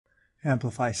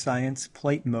Amplify Science,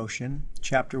 Plate Motion,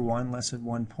 Chapter 1, Lesson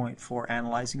 1.4,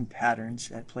 Analyzing Patterns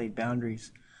at Plate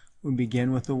Boundaries. We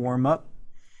begin with the warm-up,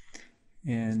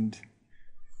 and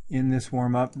in this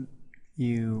warm-up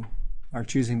you are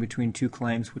choosing between two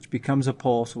claims, which becomes a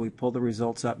poll, so we pull the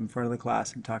results up in front of the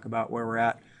class and talk about where we're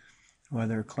at,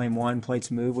 whether Claim 1,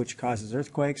 plates move, which causes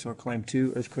earthquakes, or Claim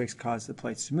 2, earthquakes cause the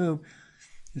plates to move,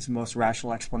 is the most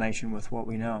rational explanation with what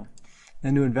we know.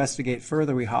 Then to investigate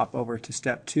further, we hop over to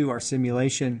Step 2, our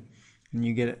simulation, and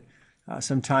you get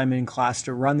some time in class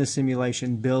to run the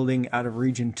simulation, building out of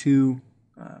Region 2,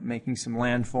 making some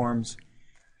landforms,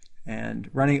 and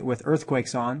running it with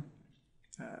earthquakes on,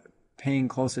 paying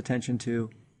close attention to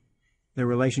the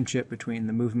relationship between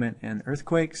the movement and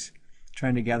earthquakes,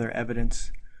 trying to gather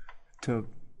evidence to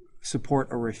support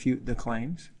or refute the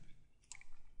claims.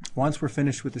 Once we're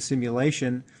finished with the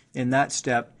simulation, in that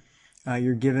step,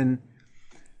 you're given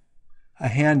a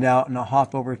handout, and I'll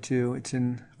hop over to, it's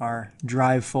in our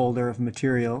drive folder of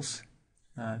materials.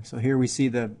 So here we see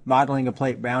the Modeling a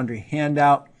Plate Boundary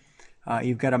handout.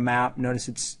 You've got a map. Notice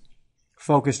it's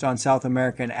focused on South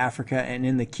America and Africa, and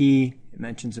in the key it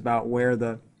mentions about where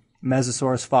the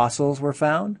Mesosaurus fossils were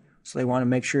found. So they want to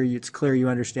make sure it's clear you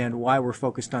understand why we're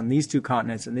focused on these two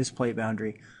continents and this plate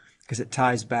boundary, because it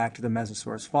ties back to the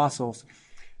Mesosaurus fossils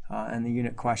and the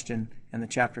unit question and the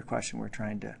chapter question we're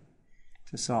trying to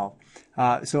solve.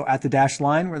 So at the dashed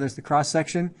line where there's the cross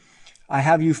section, I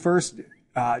have you first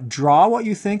draw what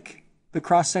you think the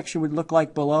cross section would look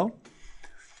like below.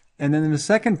 And then in the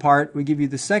second part, we give you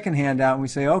the second handout and we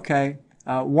say, okay,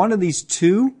 one of these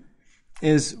two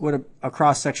is what a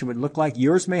cross section would look like.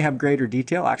 Yours may have greater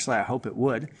detail. Actually, I hope it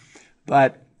would.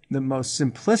 But the most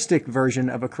simplistic version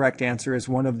of a correct answer is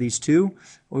one of these two.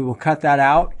 We will cut that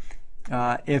out.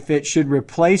 If it should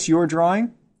replace your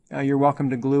drawing, you're welcome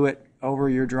to glue it over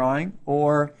your drawing,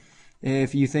 or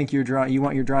if you think you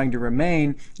want your drawing to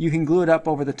remain, you can glue it up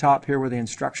over the top here where the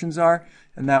instructions are,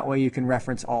 and that way you can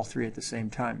reference all three at the same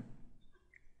time.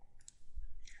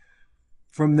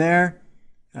 From there,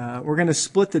 we're going to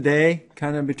split the day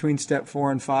kind of between Step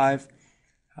 4 and 5.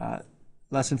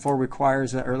 Lesson 4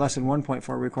 requires, or Lesson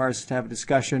 1.4 requires us to have a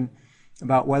discussion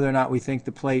about whether or not we think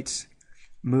the plates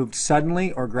moved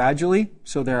suddenly or gradually.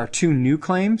 So there are two new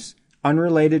claims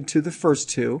unrelated to the first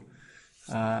two.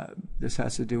 This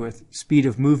has to do with speed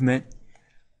of movement,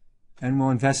 and we'll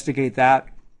investigate that,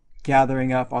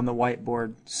 gathering up on the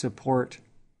whiteboard support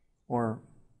or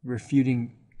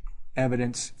refuting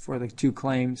evidence for the two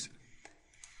claims.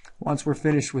 Once we're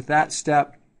finished with that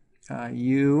step,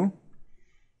 you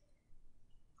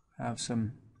have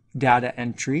some data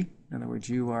entry. In other words,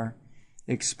 you are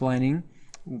explaining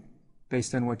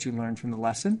based on what you learned from the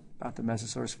lesson about the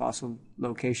Mesosaurus fossil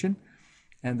location.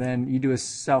 And then you do a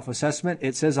self-assessment.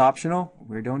 It says optional.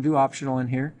 We don't do optional in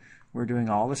here. We're doing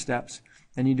all the steps.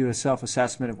 Then you do a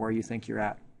self-assessment of where you think you're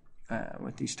at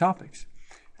with these topics.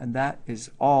 And that is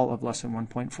all of Lesson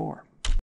 1.4.